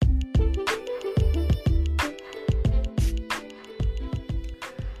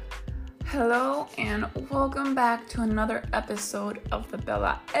Hello and welcome back to another episode of the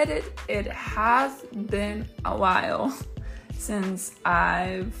Bella Edit. It has been a while since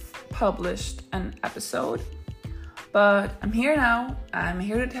I've published an episode, but I'm here now. I'm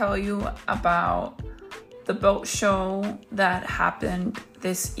here to tell you about the boat show that happened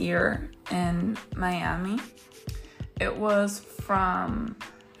this year in Miami. It was from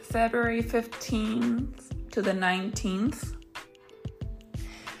February 15th to the 19th.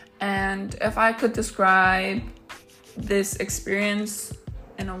 And if I could describe this experience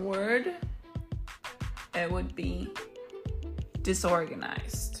in a word, it would be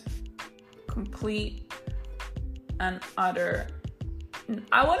disorganized. Complete and utter,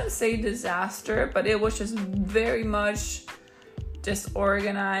 I wouldn't say disaster, but it was just very much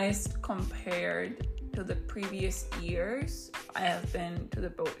disorganized compared to the previous years. I have been to the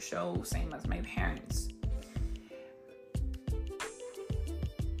boat show, same as my parents.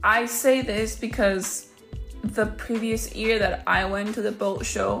 I say this because the previous year that I went to the boat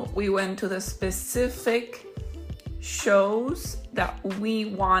show, we went to the specific shows that we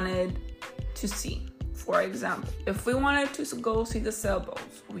wanted to see. For example, if we wanted to go see the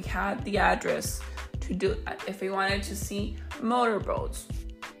sailboats, we had the address to do that. If we wanted to see motorboats,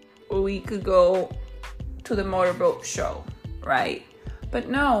 we could go to the motorboat show, right? But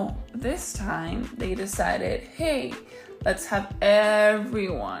no, this time they decided, hey, let's have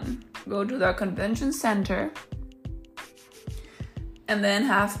everyone go to the convention center and then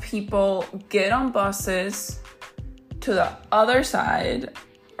have people get on buses to the other side,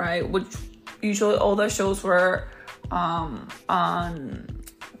 right? Which usually all the shows were on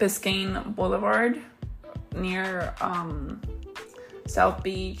Biscayne Boulevard near South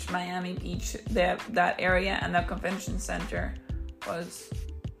Beach, Miami Beach, that area, and the convention center was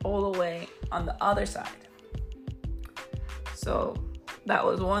all the way on the other side. So that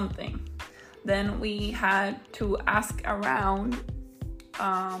was one thing. Then we had to ask around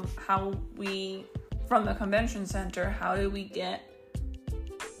from the convention center, how did we get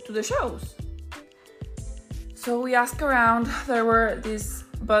to the shows? So we asked around. There were these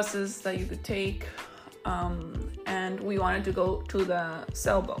buses that you could take, and we wanted to go to the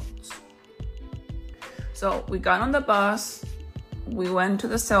sailboats. So we got on the bus, we went to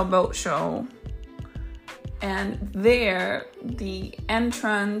the sailboat show, and there, the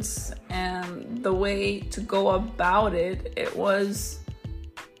entrance and the way to go about it, it was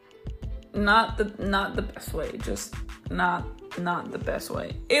not the best way, just not the best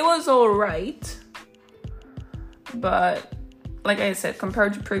way. It was all right, but like I said,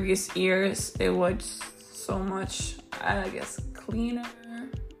 compared to previous years, it was so much, I guess, cleaner,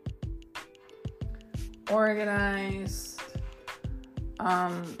 organized.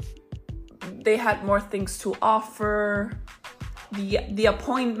 They had more things to offer. The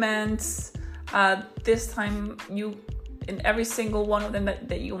appointments, this time in every single one of them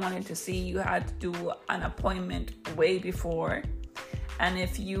that you wanted to see, you had to do an appointment way before. And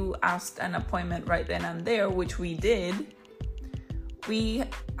if you asked an appointment right then and there, which we did, we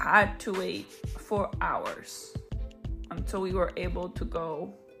had to wait 4 hours until we were able to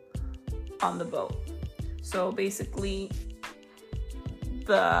go on the boat. So basically,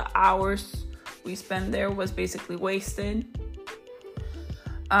 the hours we spent there was basically wasted.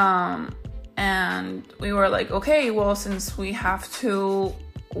 And we were like, okay, well, since we have to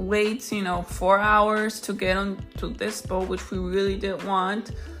wait, 4 hours to get onto this boat, which we really didn't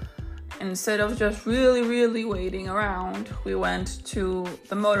want, instead of just really, really waiting around, we went to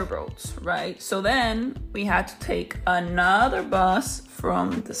the motorboats, right? So then we had to take another bus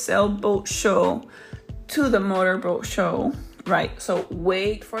from the sailboat show to the motorboat show, right? So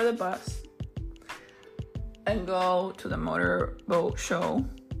wait for the bus and go to the motorboat show.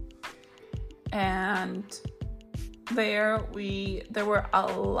 And there were a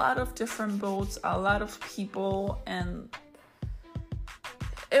lot of different boats, a lot of people, and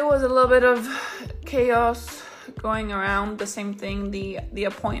it was a little bit of chaos going around. The same thing, the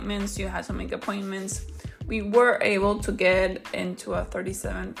appointments, you had to make appointments. We were able to get into a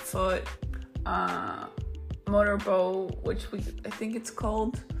 37-foot motorboat, which I think it's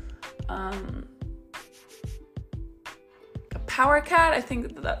called a Power Cat. I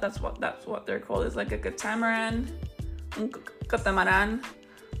think that's what they're called. It's like a catamaran,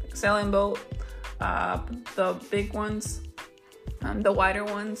 like sailing boat. The big ones, the wider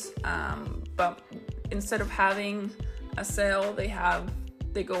ones. But instead of having a sail, they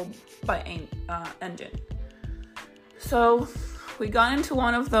go by engine. So we got into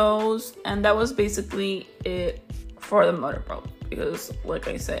one of those, and that was basically it for the motorboat, because like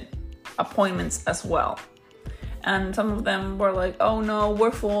I said, appointments as well. and some of them were like, oh no,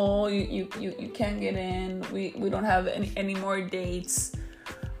 we're full, you can't get in, we don't have any more dates.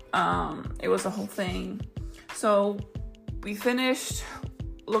 It was a whole thing. So we finished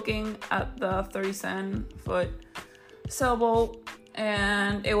looking at the 37-foot sailboat,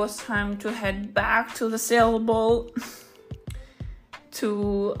 and it was time to head back to the sailboat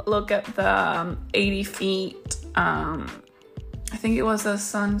to look at the 80 feet. I think it was a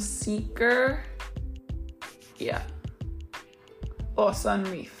Sunseeker. Yeah. Or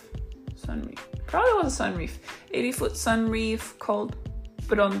Sunreef. Probably was a Sunreef. 80-foot Sunreef called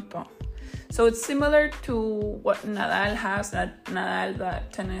Pronto. So it's similar to what Nadal has, Nadal, the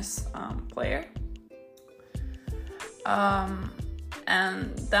tennis player.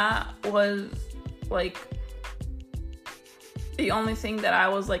 And that was like the only thing that I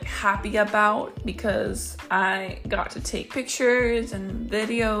was like happy about, because I got to take pictures and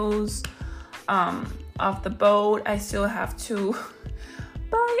videos of the boat. I still have to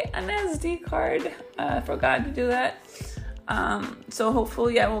buy an SD card. I forgot to do that. So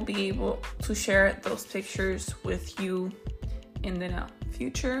hopefully I will be able to share those pictures with you in the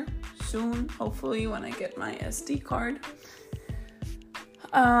future soon, hopefully when I get my SD card.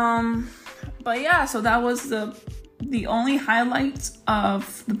 But yeah, so that was the only highlight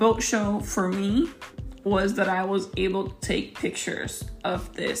of the boat show for me, was that I was able to take pictures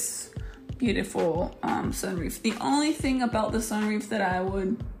of this beautiful Sunreef. The only thing about the Sunreef that I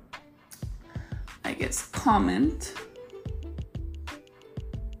would, I guess, comment,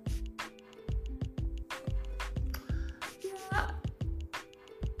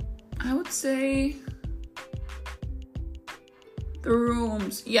 I would say the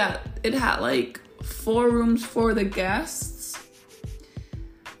rooms. Yeah, it had like 4 rooms for the guests,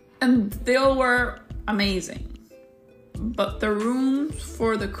 and they all were amazing. But the rooms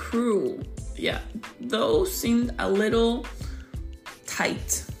for the crew, yeah, those seemed a little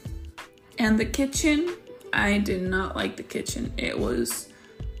tight. And the kitchen, I did not like the kitchen. It was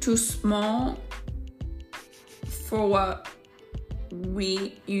too small for what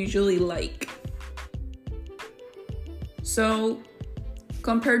we usually like. So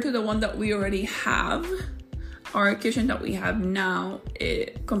compared to the one that we already have, our kitchen that we have now,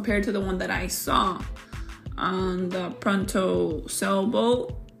 compared to the one that I saw on the Pronto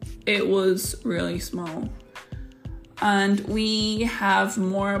sailboat, it was really small. And we have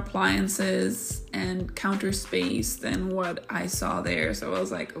more appliances and counter space than what I saw there. So I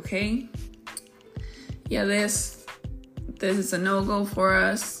was like, okay, yeah, this is a no-go for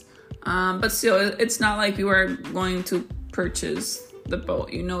us. But still, it's not like we were going to purchase the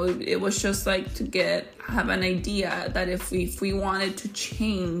boat, you know. It was just like to have an idea that if we wanted to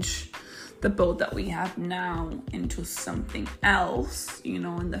change the boat that we have now into something else, you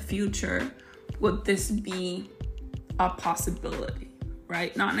know, in the future, would this be a possibility,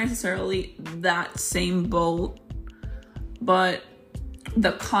 right? Not necessarily that same boat, but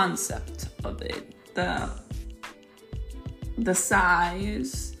the concept of it, the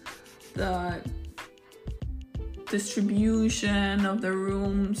size, the distribution of the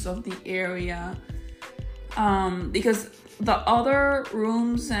rooms of the area, because the other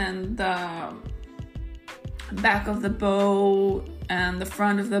rooms and the back of the boat and the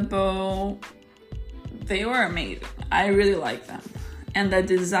front of the boat, they were amazing. I really like them, and the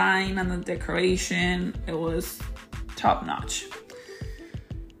design and the decoration, it was top notch.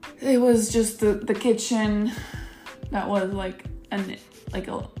 It was just the kitchen that was like an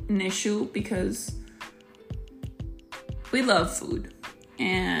issue, because we love food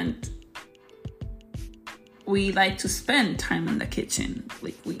and we like to spend time in the kitchen.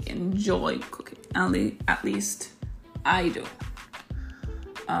 Like, we enjoy cooking, at least I do.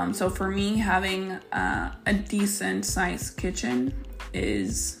 So for me, having a decent sized kitchen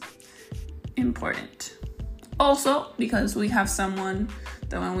is important. Also, because we have someone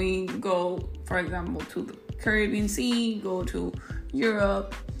that when we go, for example, to the Caribbean Sea, go to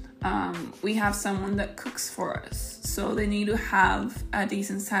Europe, we have someone that cooks for us. So they need to have a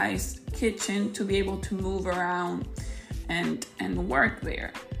decent sized kitchen to be able to move around and work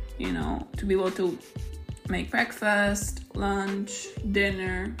there, you know, to be able to make breakfast, lunch,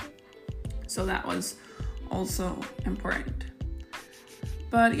 dinner. So that was also important.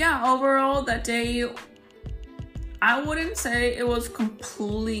 But yeah, overall that day, I wouldn't say it was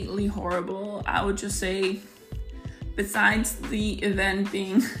completely horrible. I would just say, besides the event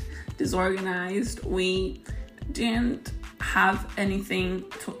being disorganized, we didn't have anything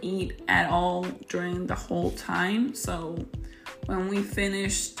to eat at all during the whole time. So when we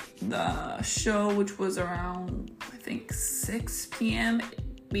finished the show, which was around, I think, 6 p.m.,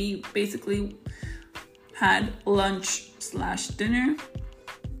 we basically had lunch/dinner.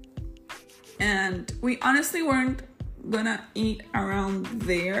 And we honestly weren't gonna eat around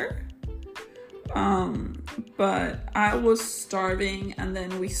there. But I was starving, and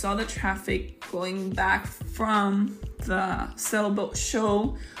then we saw the traffic going back from the sailboat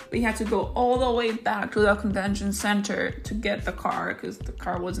show. We had to go all the way back to the convention center to get the car because the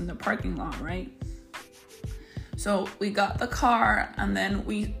car was in the parking lot, right? So we got the car, and then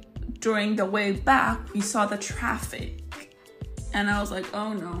during the way back, we saw the traffic. And I was like,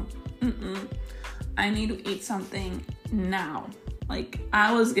 oh no, I need to eat something now. Like,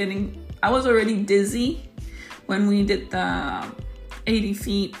 I was already dizzy when we did the 80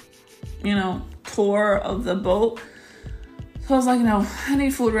 feet, tour of the boat. So I was like, no, I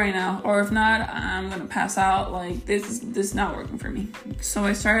need food right now. Or if not, I'm going to pass out. Like, this is not working for me. So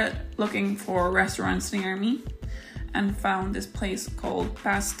I started looking for restaurants near me and found this place called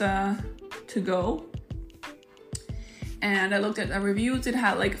Pasta To Go. And I looked at the reviews. It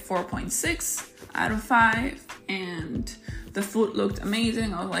had like 4.6 out of 5. And the food looked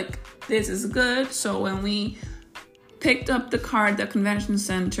amazing. I was like, this is good. So when we picked up the car at the convention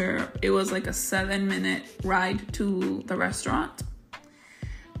center, it was like a 7-minute ride to the restaurant.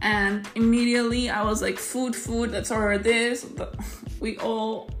 And immediately I was like, food, let's order this. We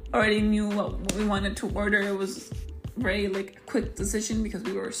all already knew what we wanted to order. It was very like a quick decision because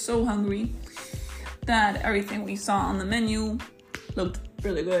we were so hungry that everything we saw on the menu looked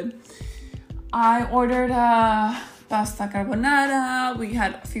really good. I ordered pasta carbonara. We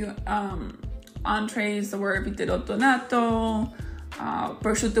had a few entrees that were vitello nato,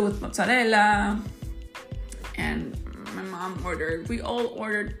 prosciutto with mozzarella, and my mom we all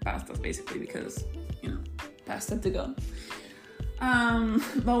ordered pastas basically because, pasta to go.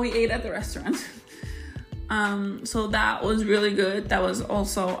 But we ate at the restaurant. So that was really good. That was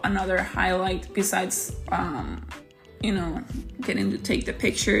also another highlight besides, getting to take the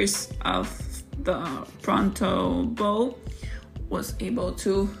pictures of the Pronto boat. Was able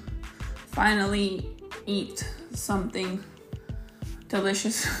to finally eat something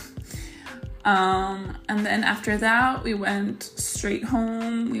delicious. And then after that, we went straight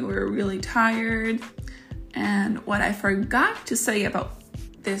home. We were really tired. And what I forgot to say about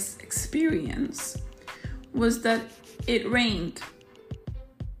this experience was that it rained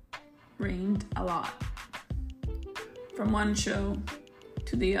a lot from one show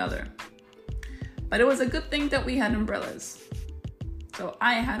to the other. But it was a good thing that we had umbrellas. So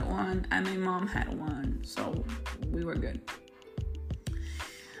I had one and my mom had one, so we were good.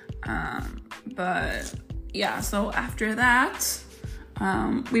 But yeah, so after that,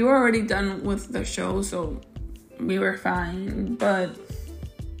 we were already done with the show, so we were fine. But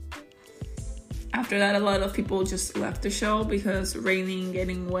after that, a lot of people just left the show because raining,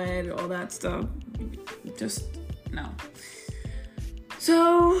 getting wet, all that stuff, just no.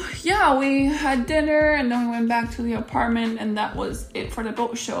 So yeah, we had dinner and then we went back to the apartment, and that was it for the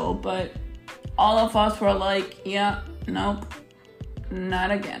boat show. But all of us were like, yeah, nope,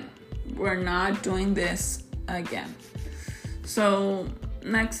 not again. We're not doing this again. So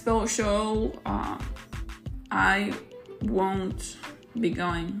next boat show, I won't be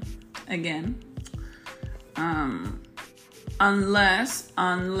going again. Unless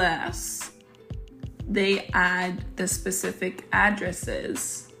they add the specific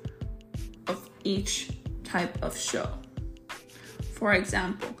addresses of each type of show. For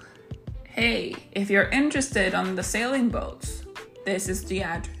example, hey, if you're interested on the sailing boats, this is the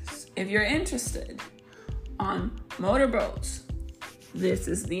address. If you're interested on motorboats, this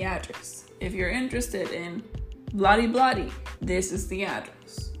is the address. If you're interested in bloody, this is the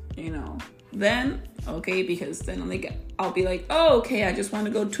address. Then okay, because then I'll be like, oh, okay, I just want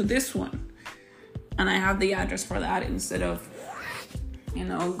to go to this one. And I have the address for that instead of,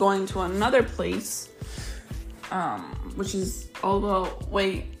 going to another place, which is all the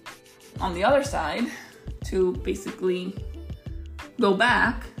way on the other side to basically go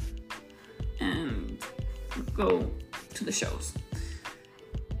back and go to the shows.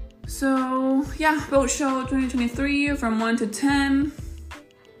 So yeah, boat show 2023 from 1 to 10.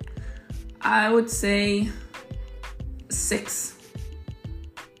 I would say 6.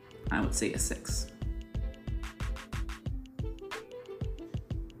 I would say a 6.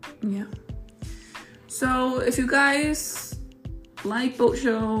 Yeah. So if you guys like boat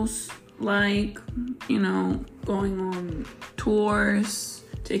shows, like, going on tours,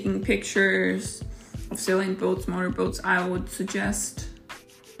 taking pictures of sailing boats, motorboats, I would suggest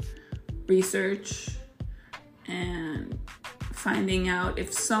research and finding out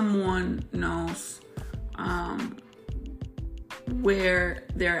if someone knows where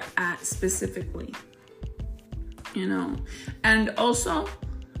they're at specifically. you know. And also,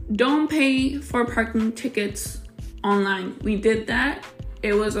 don't pay for parking tickets online. We did that.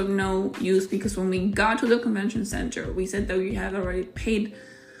 It was of no use because when we got to the convention center, we said that we had already paid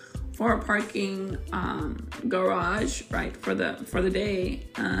for a parking garage, right, for the day.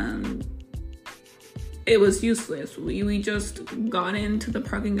 It was useless. We just got into the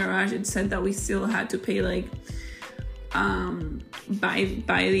parking garage. It said that we still had to pay like by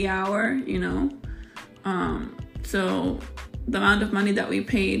the hour, you know. So the amount of money that we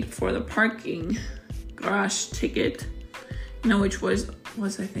paid for the parking garage ticket, you know, which was I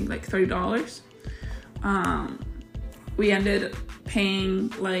think like $30. We ended paying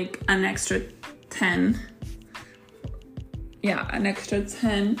like an extra 10. Yeah, an extra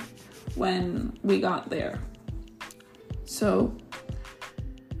 10 when we got there. So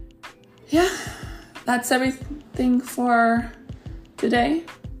yeah, that's everything for today.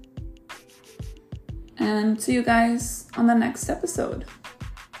 And see you guys on the next episode.